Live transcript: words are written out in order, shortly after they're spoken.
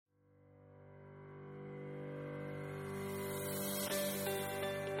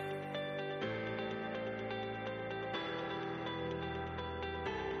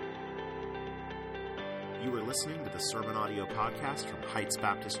listening to the Sermon Audio Podcast from Heights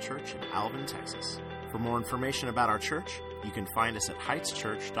Baptist Church in Alvin, Texas. For more information about our church, you can find us at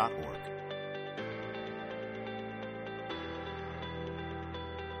heightschurch.org.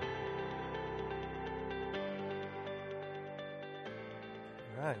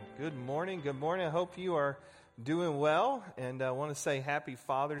 All right. Good morning. Good morning. I hope you are doing well, and I want to say happy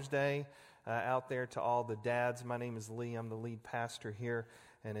Father's Day out there to all the dads. My name is Lee. I'm the lead pastor here,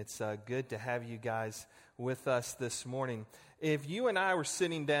 and it's good to have you guys with us this morning. If you and I were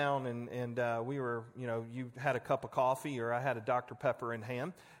sitting down and we were, you had a cup of coffee or I had a Dr. Pepper in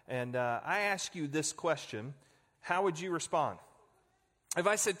hand, and I asked you this question, how would you respond? If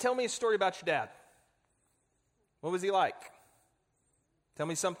I said, tell me a story about your dad, what was he like? Tell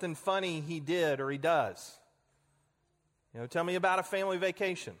me something funny he did or he does. Tell me about a family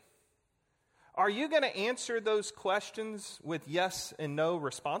vacation. Are you going to answer those questions with yes and no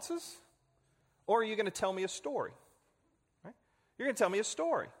responses? Or are you going to tell me a story? Right? You're going to tell me a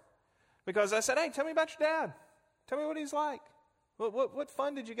story. Because I said, hey, tell me about your dad. Tell me what he's like. What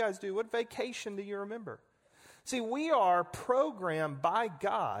fun did you guys do? What vacation do you remember? See, we are programmed by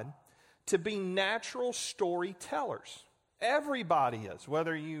God to be natural storytellers. Everybody is,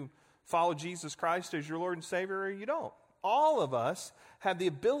 whether you follow Jesus Christ as your Lord and Savior or you don't. All of us have the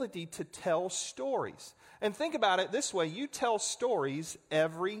ability to tell stories. And think about it this way, you tell stories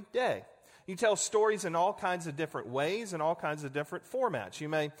every day. You tell stories in all kinds of different ways and all kinds of different formats. You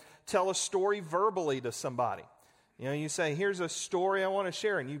may tell a story verbally to somebody. You say, here's a story I want to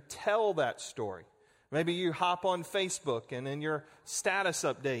share, and you tell that story. Maybe you hop on Facebook and in your status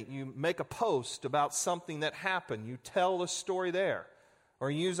update, you make a post about something that happened. You tell a story there. Or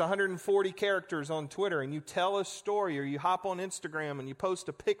you use 140 characters on Twitter and you tell a story. Or you hop on Instagram and you post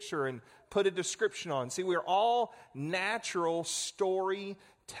a picture and put a description on. See, we're all natural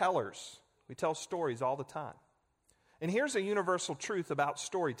storytellers. We tell stories all the time. And here's a universal truth about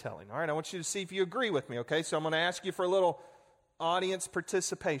storytelling. All right, I want you to see if you agree with me, okay? So I'm going to ask you for a little audience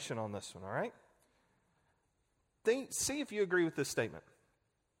participation on this one, all right? See if you agree with this statement.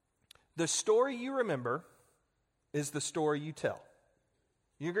 The story you remember is the story you tell.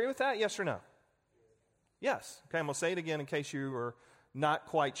 You agree with that? Yes or no? Yes. Okay, I'm going to say it again in case you are not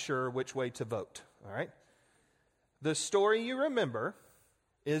quite sure which way to vote. All right? The story you remember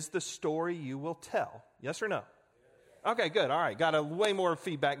is the story you will tell. Yes or no? Okay, good. All right. Got a way more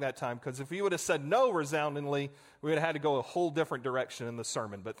feedback that time, because if you would have said no resoundingly, we would have had to go a whole different direction in the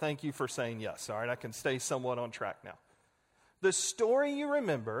sermon. But thank you for saying yes. All right, I can stay somewhat on track now. The story you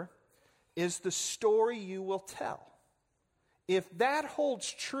remember is the story you will tell. If that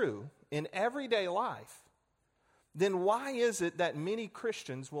holds true in everyday life, then why is it that many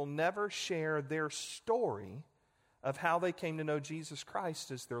Christians will never share their story of how they came to know Jesus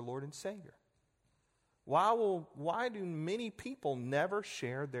Christ as their Lord and Savior? Why do many people never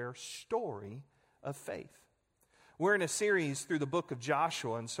share their story of faith? We're in a series through the book of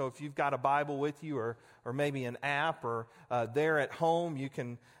Joshua, and so if you've got a Bible with you or maybe an app or there at home, you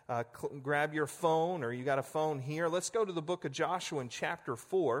can grab your phone, or you got a phone here. Let's go to the book of Joshua in chapter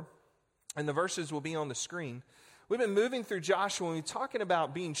 4, and the verses will be on the screen. We've been moving through Joshua, and we're talking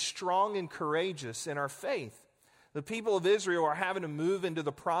about being strong and courageous in our faith. The people of Israel are having to move into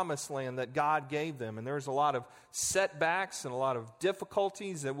the promised land that God gave them. And there's a lot of setbacks and a lot of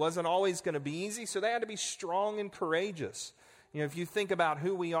difficulties. It wasn't always going to be easy, so they had to be strong and courageous. If you think about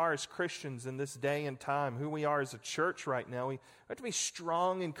who we are as Christians in this day and time, who we are as a church right now, we have to be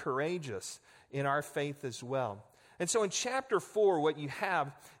strong and courageous in our faith as well. And so in chapter 4, what you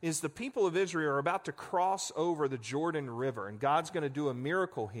have is the people of Israel are about to cross over the Jordan River, and God's going to do a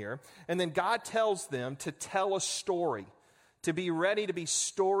miracle here. And then God tells them to tell a story, to be ready to be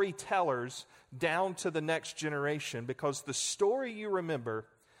storytellers down to the next generation, because the story you remember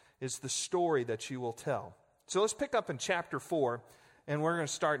is the story that you will tell. So let's pick up in chapter 4, and we're going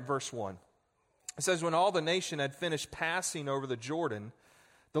to start in verse 1. It says, when all the nation had finished passing over the Jordan,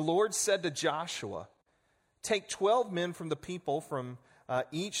 the Lord said to Joshua, take 12 men from the people, from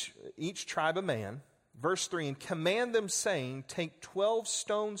each tribe a man. Verse 3, and command them, saying, take 12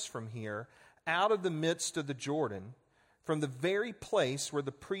 stones from here, out of the midst of the Jordan, from the very place where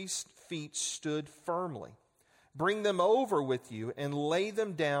the priest's feet stood firmly. Bring them over with you, and lay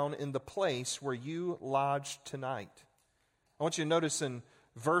them down in the place where you lodged tonight. I want you to notice in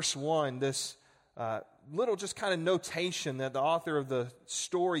verse 1, this little just kind of notation that the author of the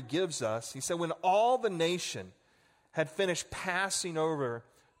story gives us. He said, when all the nation had finished passing over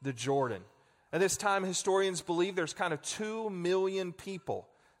the Jordan. At this time, historians believe there's kind of 2 million people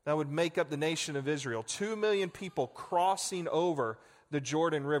that would make up the nation of Israel. 2 million people crossing over the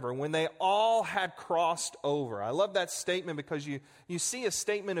Jordan River, when they all had crossed over. I love that statement because you see a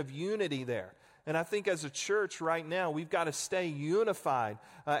statement of unity there. And I think as a church right now, we've got to stay unified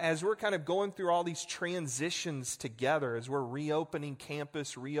as we're kind of going through all these transitions together, as we're reopening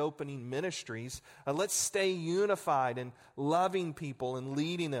campus, reopening ministries. Let's stay unified and loving people and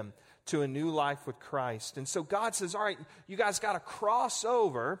leading them to a new life with Christ. And so God says, all right, you guys got to cross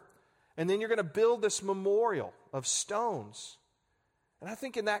over, and then you're going to build this memorial of stones. And I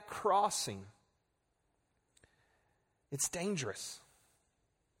think in that crossing, it's dangerous.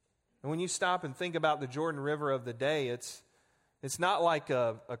 And when you stop and think about the Jordan River of the day, it's not like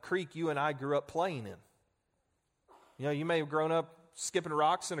a creek you and I grew up playing in. You know, you may have grown up skipping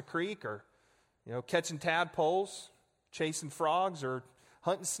rocks in a creek, or, you know, catching tadpoles, chasing frogs, or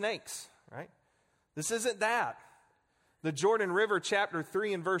hunting snakes, right? This isn't that. The Jordan River, chapter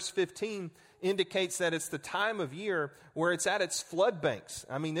 3 and verse 15, indicates that it's the time of year where it's at its flood banks.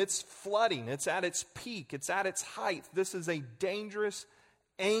 I mean, it's flooding. It's at its peak. It's at its height. This is a dangerous,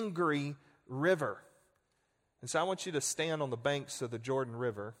 angry river. And so I want you to stand on the banks of the Jordan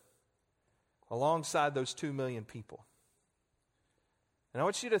River alongside those 2 million people. And I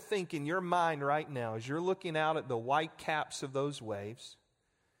want you to think in your mind right now, as you're looking out at the white caps of those waves,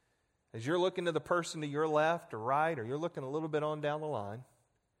 as you're looking to the person to your left or right, or you're looking a little bit on down the line,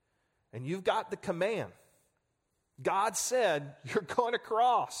 and you've got the command. God said, you're going to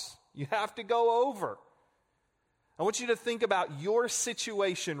cross. You have to go over. I want you to think about your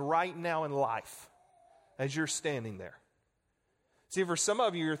situation right now in life as you're standing there. See, for some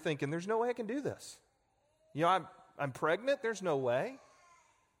of you, you're thinking, there's no way I can do this. You know, I'm pregnant. There's no way.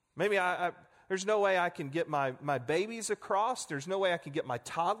 Maybe there's no way I can get my babies across. There's no way I can get my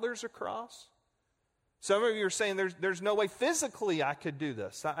toddlers across. Some of you are saying there's no way physically I could do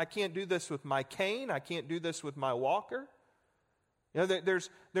this. I can't do this with my cane. I can't do this with my walker. You know,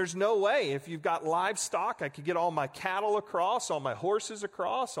 there's no way. If you've got livestock, I could get all my cattle across, all my horses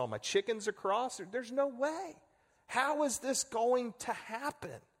across, all my chickens across. There's no way. How is this going to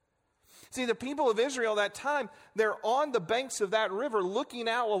happen? See, the people of Israel at that time, they're on the banks of that river looking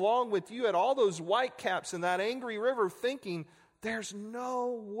out along with you at all those white caps in that angry river thinking, there's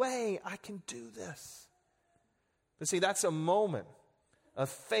no way I can do this. But see, that's a moment of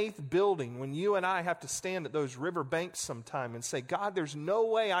faith building when you and I have to stand at those river banks sometime and say, God, there's no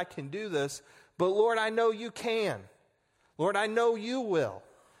way I can do this, but Lord, I know you can. Lord, I know you will.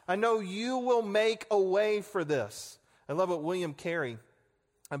 I know you will make a way for this. I love what William Carey,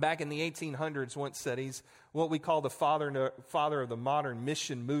 back in the 1800s, once said. He's what we call the father of the modern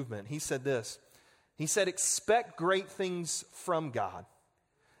mission movement. He said this. He said, expect great things from God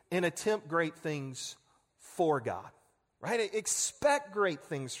and attempt great things for God. Right? Expect great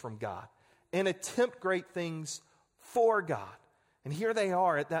things from God and attempt great things for God. And here they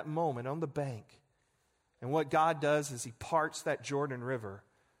are at that moment on the bank. And what God does is he parts that Jordan River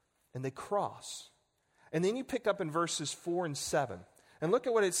and they cross. And then you pick up in verses 4 and 7. And look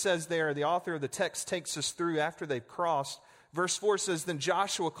at what it says there. The author of the text takes us through after they've crossed. Verse 4 says, Then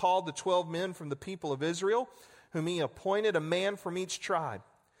Joshua called the 12 men from the people of Israel, whom he appointed a man from each tribe.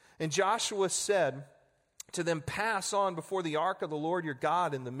 And Joshua said to them, Pass on before the ark of the Lord your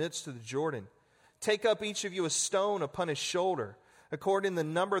God in the midst of the Jordan. Take up each of you a stone upon his shoulder, according to the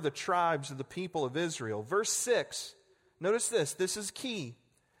number of the tribes of the people of Israel. Verse 6, notice this is key,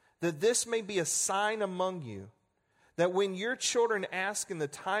 that this may be a sign among you, that when your children ask in the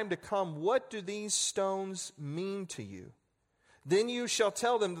time to come, what do these stones mean to you? Then you shall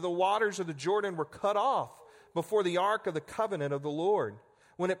tell them that the waters of the Jordan were cut off before the ark of the covenant of the Lord.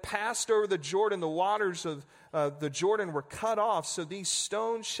 When it passed over the Jordan, the waters of the Jordan were cut off. So these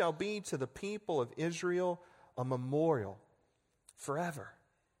stones shall be to the people of Israel a memorial forever.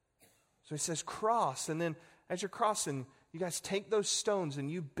 So he says, cross. And then as you're crossing, you guys take those stones and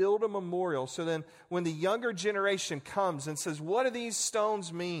you build a memorial. So then when the younger generation comes and says, what do these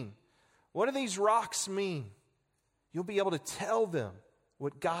stones mean? What do these rocks mean? You'll be able to tell them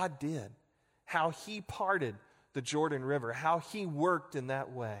what God did, how he parted the Jordan River, how he worked in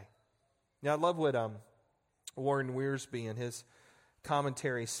that way. Now, I love what Warren Wiersbe in his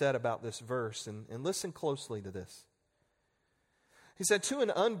commentary said about this verse, and listen closely to this. He said, to an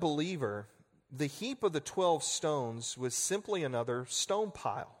unbeliever, the heap of the 12 stones was simply another stone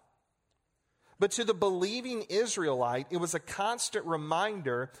pile. But to the believing Israelite, it was a constant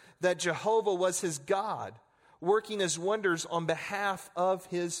reminder that Jehovah was his God, working his wonders on behalf of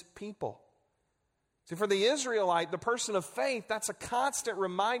his people. See, for the Israelite, the person of faith, that's a constant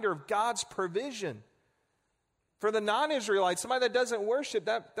reminder of God's provision. For the non-Israelite, somebody that doesn't worship,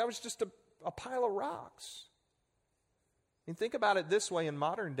 that was just a pile of rocks. And think about it this way in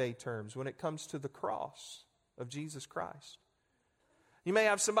modern day terms when it comes to the cross of Jesus Christ. You may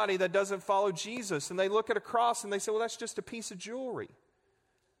have somebody that doesn't follow Jesus and they look at a cross and they say, well, that's just a piece of jewelry.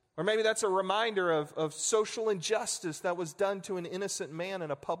 Or maybe that's a reminder of social injustice that was done to an innocent man in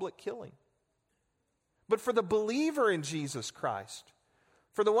a public killing. But for the believer in Jesus Christ,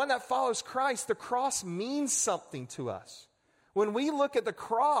 for the one that follows Christ, the cross means something to us. When we look at the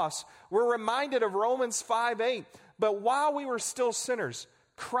cross, we're reminded of Romans 5:8. But while we were still sinners,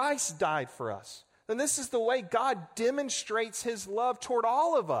 Christ died for us. And this is the way God demonstrates his love toward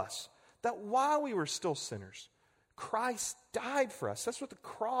all of us. That while we were still sinners, Christ died for us. That's what the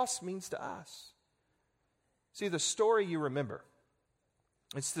cross means to us. See, the story you remember,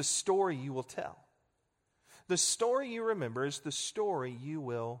 it's the story you will tell. The story you remember is the story you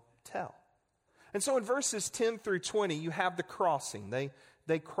will tell. And so in verses 10 through 20, you have the crossing.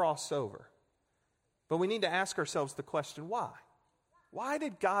 They cross over. But we need to ask ourselves the question, why? Why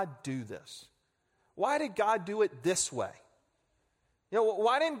did God do this? Why did God do it this way? You know,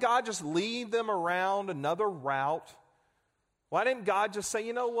 why didn't God just lead them around another route? Why didn't God just say,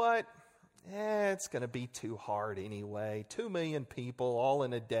 you know what? It's going to be too hard anyway. 2 million people all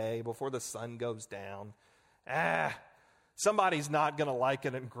in a day before the sun goes down. Somebody's not going to like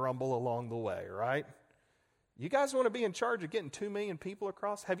it and grumble along the way, right? You guys want to be in charge of getting 2 million people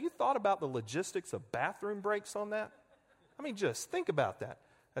across? Have you thought about the logistics of bathroom breaks on that? I mean, just think about that.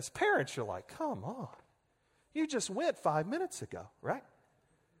 As parents, you're like, come on. You just went 5 minutes ago, right?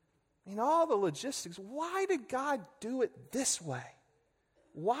 I mean, all the logistics. Why did God do it this way?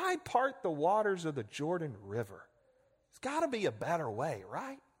 Why part the waters of the Jordan River? There's got to be a better way,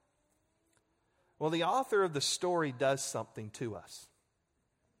 right? Well, the author of the story does something to us.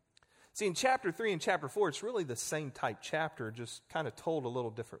 See, in chapter 3 and chapter 4, it's really the same type chapter, just kind of told a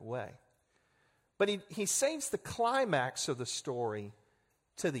little different way. But he saves the climax of the story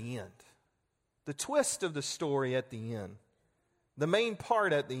to the end. The twist of the story at the end. The main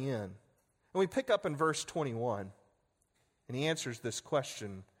part at the end. And we pick up in verse 21. And he answers this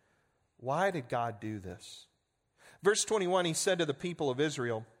question, why did God do this? Verse 21, he said to the people of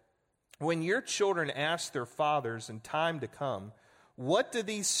Israel, when your children ask their fathers in time to come, what do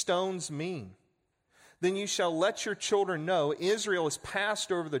these stones mean? Then you shall let your children know Israel has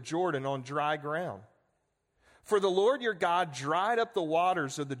passed over the Jordan on dry ground. For the Lord your God dried up the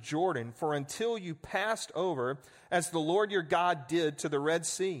waters of the Jordan, for until you passed over, as the Lord your God did to the Red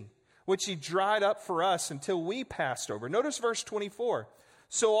Sea, which he dried up for us until we passed over. Notice verse 24.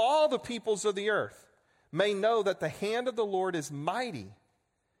 So all the peoples of the earth may know that the hand of the Lord is mighty,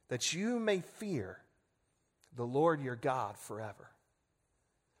 that you may fear the Lord your God forever.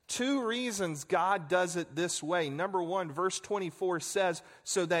 2 reasons God does it this way. Number 1, verse 24 says,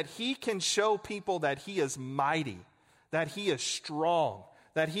 so that he can show people that he is mighty, that he is strong,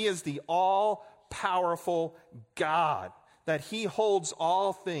 that he is the all-powerful God, that he holds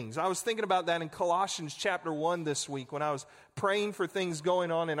all things. I was thinking about that in Colossians chapter 1 this week when I was praying for things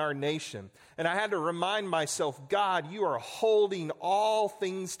going on in our nation. And I had to remind myself, God, you are holding all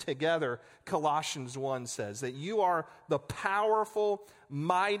things together, Colossians 1 says, that you are the powerful,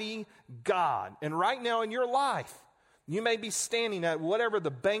 mighty God. And right now in your life, you may be standing at whatever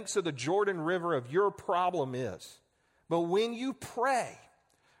the banks of the Jordan River of your problem is. But when you pray,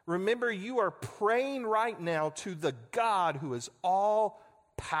 remember you are praying right now to the God who is all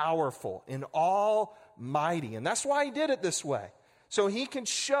powerful and almighty. And that's why he did it this way. So he can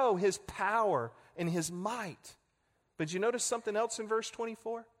show his power and his might. But you notice something else in verse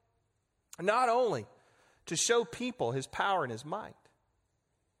 24? Not only to show people his power and his might,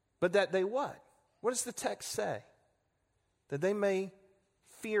 but that they what? What does the text say? That they may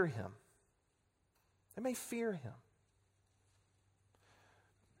fear him. They may fear him.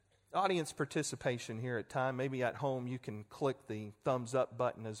 Audience participation here at time. Maybe at home you can click the thumbs up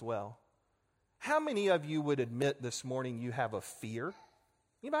button as well. How many of you would admit this morning you have a fear?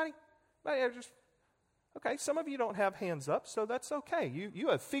 Anybody? Okay, some of you don't have hands up, so that's okay. You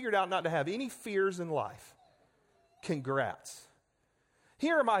have figured out not to have any fears in life. Congrats.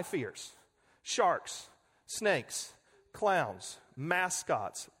 Here are my fears. Sharks, snakes, clowns,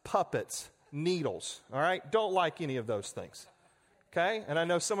 mascots, puppets, needles. All right? Don't like any of those things. Okay? And I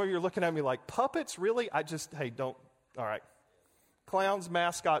know some of you are looking at me like, puppets? Really? Don't. All right. Clowns,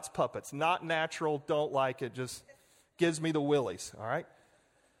 mascots, puppets. Not natural. Don't like it. Just gives me the willies. All right?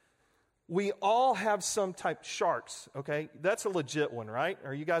 We all have some type. Sharks. Okay? That's a legit one, right?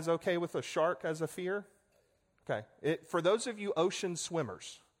 Are you guys okay with a shark as a fear? Okay. For those of you ocean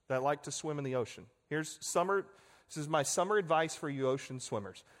swimmers that like to swim in the ocean, this is my summer advice for you ocean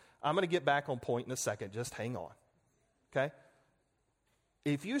swimmers. I'm going to get back on point in a second. Just hang on. Okay?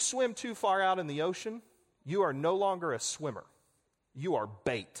 If you swim too far out in the ocean, you are no longer a swimmer. You are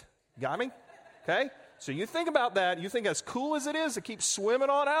bait. Got me? Okay? So you think about that. You think as cool as it is to keep swimming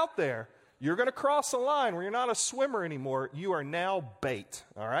on out there, you're going to cross a line where you're not a swimmer anymore. You are now bait.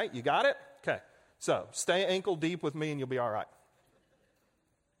 All right? You got it? Okay. So stay ankle deep with me and you'll be all right.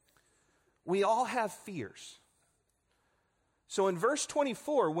 We all have fears. So in verse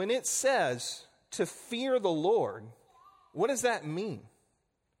 24, when it says to fear the Lord, what does that mean?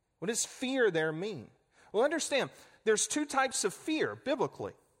 What does fear there mean? Well, understand, there's two types of fear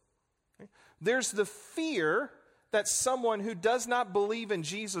biblically. Okay? There's the fear that someone who does not believe in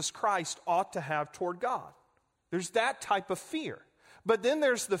Jesus Christ ought to have toward God. There's that type of fear. But then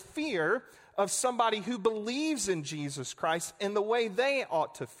there's the fear of somebody who believes in Jesus Christ and the way they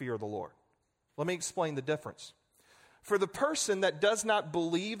ought to fear the Lord. Let me explain the difference. For the person that does not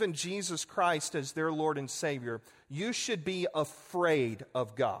believe in Jesus Christ as their Lord and Savior, you should be afraid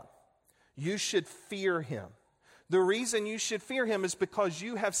of God. You should fear Him. The reason you should fear Him is because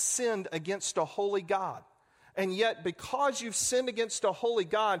you have sinned against a holy God. And yet, because you've sinned against a holy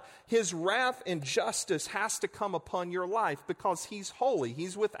God, His wrath and justice has to come upon your life because He's holy.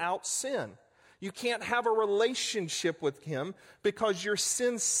 He's without sin. You can't have a relationship with Him because your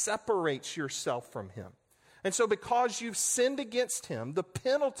sin separates yourself from Him. And so because you've sinned against Him, the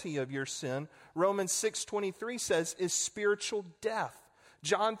penalty of your sin, Romans 6:23 says, is spiritual death.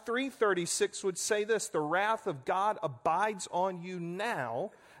 John 3:36 would say this, the wrath of God abides on you now,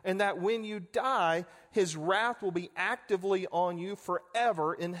 and that when you die, His wrath will be actively on you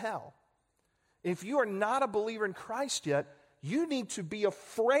forever in hell. If you are not a believer in Christ yet, you need to be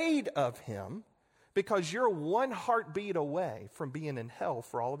afraid of Him because you're one heartbeat away from being in hell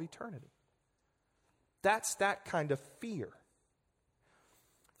for all of eternity. That's that kind of fear.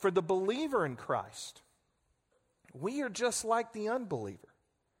 For the believer in Christ, we are just like the unbeliever.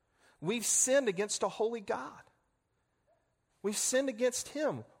 We've sinned against a holy God. We've sinned against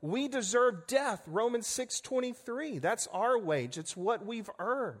Him. We deserve death, Romans 6:23. That's our wage. It's what we've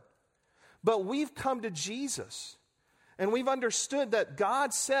earned. But we've come to Jesus. And we've understood that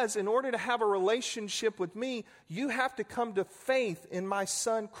God says, in order to have a relationship with me, you have to come to faith in my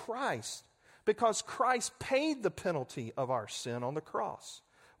Son Christ. Because Christ paid the penalty of our sin on the cross.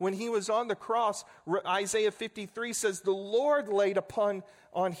 When He was on the cross, Isaiah 53 says, the Lord laid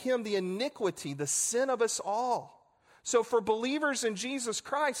on Him the iniquity, the sin of us all. So for believers in Jesus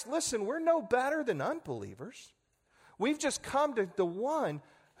Christ, listen, we're no better than unbelievers. We've just come to the one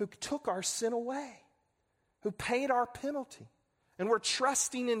who took our sin away, who paid our penalty. And we're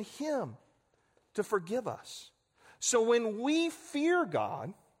trusting in Him to forgive us. So when we fear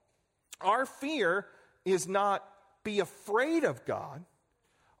God, our fear is not be afraid of God.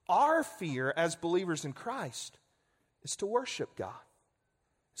 Our fear as believers in Christ is to worship God.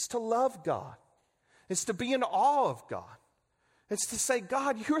 It's to love God. It's to be in awe of God. It's to say,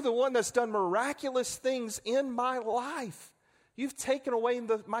 God, you're the one that's done miraculous things in my life. You've taken away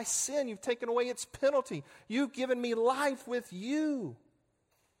my sin. You've taken away its penalty. You've given me life with you.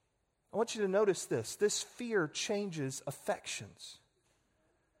 I want you to notice this. This fear changes affections.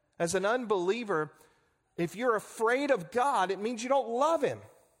 As an unbeliever, if you're afraid of God, it means you don't love Him.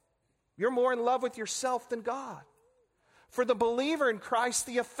 You're more in love with yourself than God. For the believer in Christ,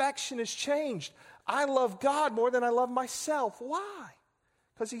 the affection has changed. I love God more than I love myself. Why?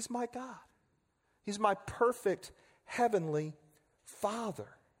 Because He's my God. He's my perfect heavenly Father.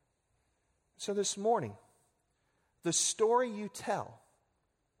 So this morning, the story you tell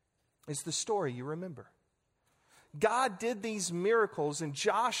is the story you remember. God did these miracles in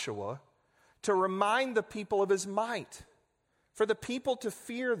Joshua to remind the people of His might, for the people to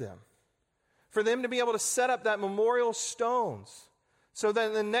fear them, for them to be able to set up that memorial stones so that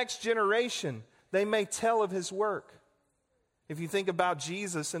in the next generation they may tell of His work. If you think about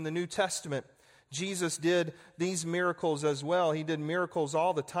Jesus in the New Testament, Jesus did these miracles as well. He did miracles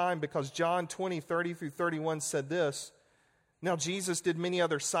all the time because John 20:30-31 said this, now Jesus did many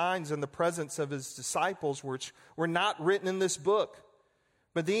other signs in the presence of His disciples which were not written in this book.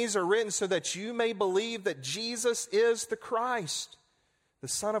 But these are written so that you may believe that Jesus is the Christ, the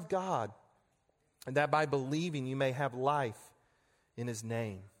Son of God, and that by believing you may have life in His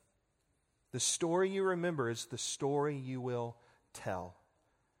name. The story you remember is the story you will tell.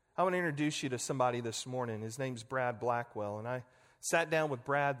 I want to introduce you to somebody this morning. His name's Brad Blackwell, and I sat down with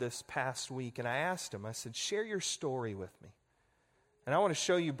Brad this past week, and I asked him, I said, share your story with me. And I want to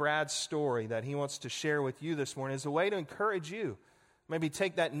show you Brad's story that he wants to share with you this morning as a way to encourage you. Maybe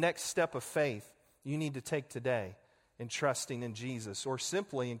take that next step of faith you need to take today in trusting in Jesus, or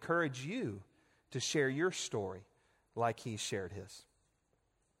simply encourage you to share your story like he shared his.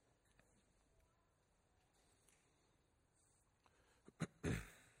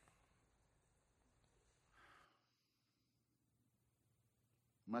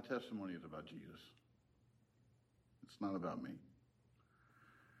 My testimony is about Jesus. It's not about me.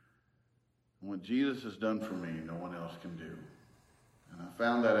 And what Jesus has done for me, no one else can do. And I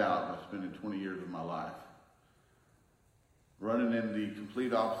found that out by spending 20 years of my life running in the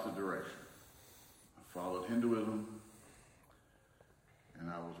complete opposite direction. I followed Hinduism, and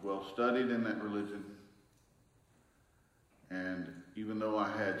I was well studied in that religion. And even though I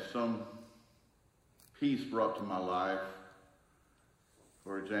had some peace brought to my life,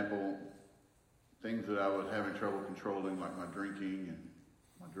 for example, things that I was having trouble controlling, like my drinking and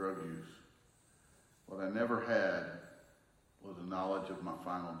my drug use, what I never had was a knowledge of my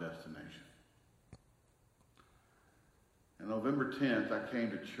final destination. On November 10th, I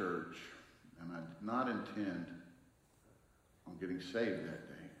came to church, and I did not intend on getting saved that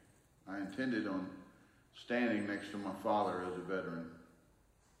day. I intended on standing next to my father as a veteran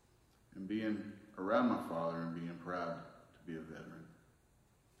and being around my father and being proud to be a veteran.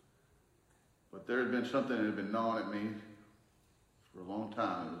 But there had been something that had been gnawing at me for a long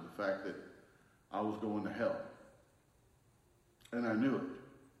time. It was the fact that I was going to hell. And I knew it.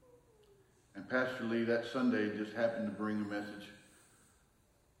 And Pastor Lee that Sunday just happened to bring a message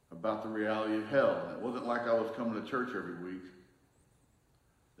about the reality of hell. And it wasn't like I was coming to church every week.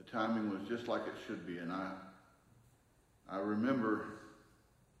 The timing was just like it should be. And I remember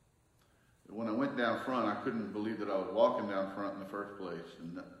that when I went down front, I couldn't believe that I was walking down front in the first place.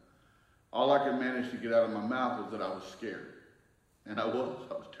 And all I could manage to get out of my mouth was that I was scared. And I was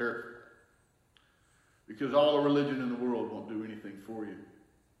terrified. Because all the religion in the world won't do anything for you.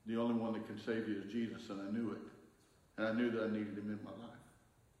 The only one that can save you is Jesus, and I knew it. And I knew that I needed him in my life.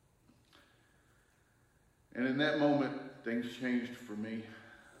 And in that moment, things changed for me.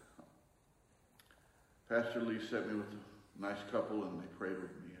 Pastor Lee set me with a nice couple, and they prayed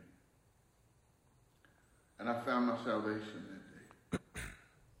with me. And I found my salvation that day.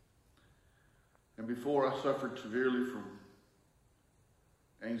 And before, I suffered severely from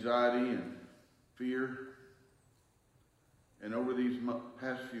anxiety and fear. And over these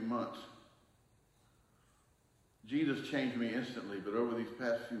past few months, Jesus changed me instantly, but over these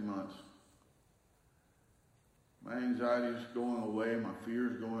past few months, my anxiety is going away, my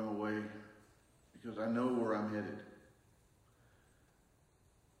fear is going away, because I know where I'm headed.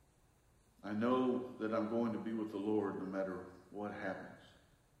 I know that I'm going to be with the Lord no matter what happens.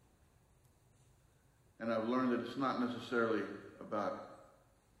 And I've learned that it's not necessarily about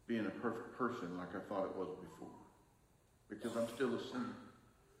being a perfect person like I thought it was before. Because I'm still a sinner.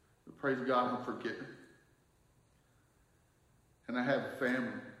 But praise God, I'm forgiven. And I have a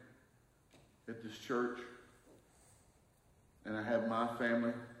family at this church. And I have my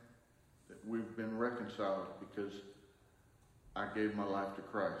family that we've been reconciled because I gave my life to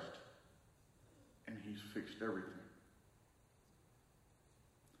Christ. And he's fixed everything.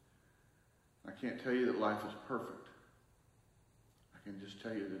 I can't tell you that life is perfect. I can just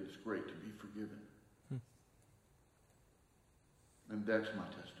tell you that it's great to be forgiven. And that's my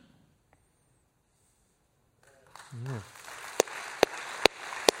testimony. Yeah.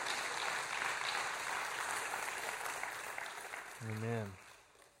 Amen.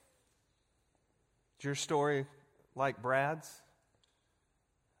 Is your story like Brad's?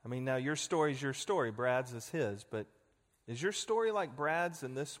 I mean, now your story is your story. Brad's is his. But is your story like Brad's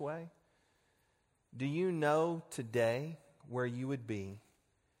in this way? Do you know today where you would be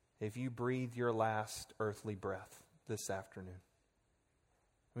if you breathed your last earthly breath this afternoon?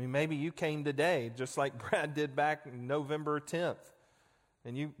 I mean, maybe you came today just like Brad did back November 10th.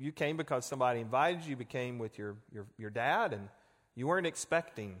 And you came because somebody invited you, came with your dad, and you weren't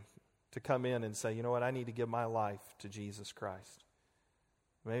expecting to come in and say, you know what, I need to give my life to Jesus Christ.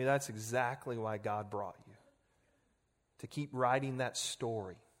 Maybe that's exactly why God brought you. To keep writing that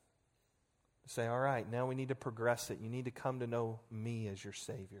story. Say, all right, now we need to progress it. You need to come to know me as your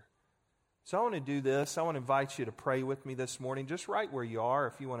Savior. So I want to do this. I want to invite you to pray with me this morning, just right where you are.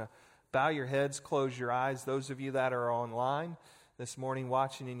 If you want to bow your heads, close your eyes. Those of you that are online this morning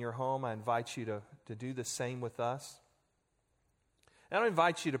watching in your home, I invite you to do the same with us. And I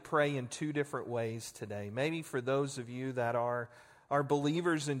invite you to pray in two different ways today. Maybe for those of you that are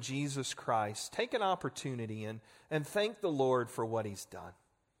believers in Jesus Christ, take an opportunity and thank the Lord for what He's done.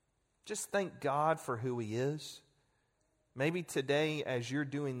 Just thank God for who He is. Maybe today, as you're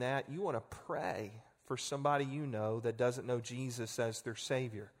doing that, you want to pray for somebody you know that doesn't know Jesus as their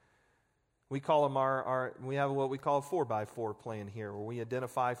Savior. We call them we have what we call a 4x4 plan here, where we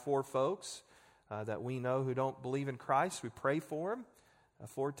identify 4 folks that we know who don't believe in Christ. We pray for them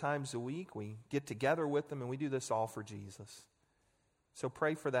 4 times a week. We get together with them, and we do this all for Jesus. So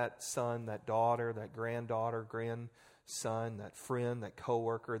pray for that son, that daughter, that granddaughter, son, that friend, that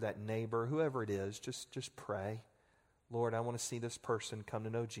coworker, that neighbor, whoever it is, just pray. Lord, I want to see this person come to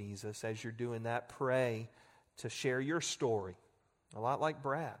know Jesus. As you're doing that, pray to share your story. A lot like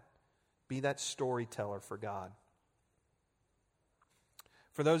Brad. Be that storyteller for God.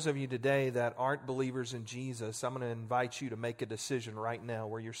 For those of you today that aren't believers in Jesus, I'm going to invite you to make a decision right now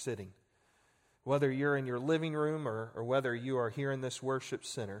where you're sitting. Whether you're in your living room or whether you are here in this worship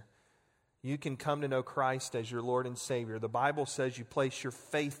center, you can come to know Christ as your Lord and Savior. The Bible says you place your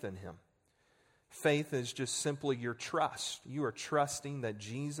faith in Him. Faith is just simply your trust. You are trusting that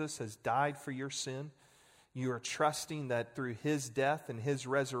Jesus has died for your sin. You are trusting that through His death and His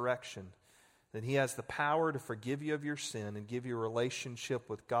resurrection, that He has the power to forgive you of your sin and give you a relationship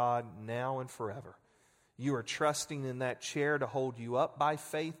with God now and forever. You are trusting in that chair to hold you up by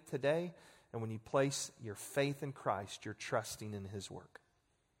faith today. And when you place your faith in Christ, you're trusting in His work.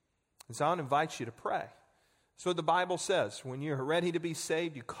 And so I want to invite you to pray. That's what the Bible says. When you're ready to be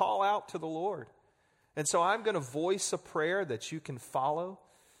saved, you call out to the Lord. And so I'm going to voice a prayer that you can follow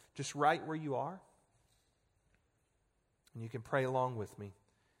just right where you are. And you can pray along with me.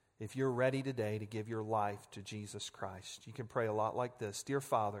 If you're ready today to give your life to Jesus Christ, you can pray a lot like this. Dear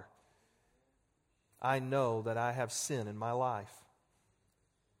Father, I know that I have sin in my life.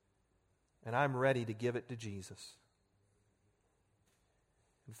 And I'm ready to give it to Jesus.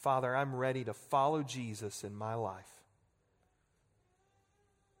 And Father, I'm ready to follow Jesus in my life.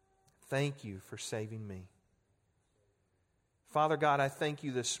 Thank you for saving me. Father God, I thank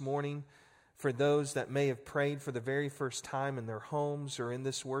you this morning for those that may have prayed for the very first time in their homes or in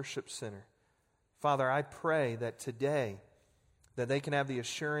this worship center. Father, I pray that today that they can have the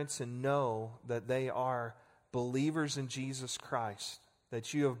assurance and know that they are believers in Jesus Christ,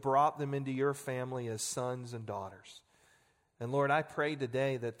 that you have brought them into your family as sons and daughters. And Lord, I pray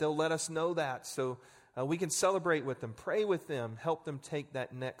today that they'll let us know that so we can celebrate with them, pray with them, help them take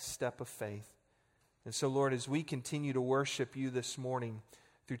that next step of faith. And so, Lord, as we continue to worship you this morning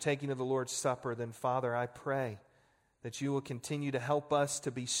through taking of the Lord's Supper, then, Father, I pray that you will continue to help us to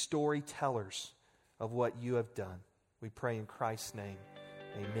be storytellers of what you have done. We pray in Christ's name.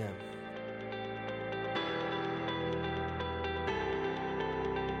 Amen.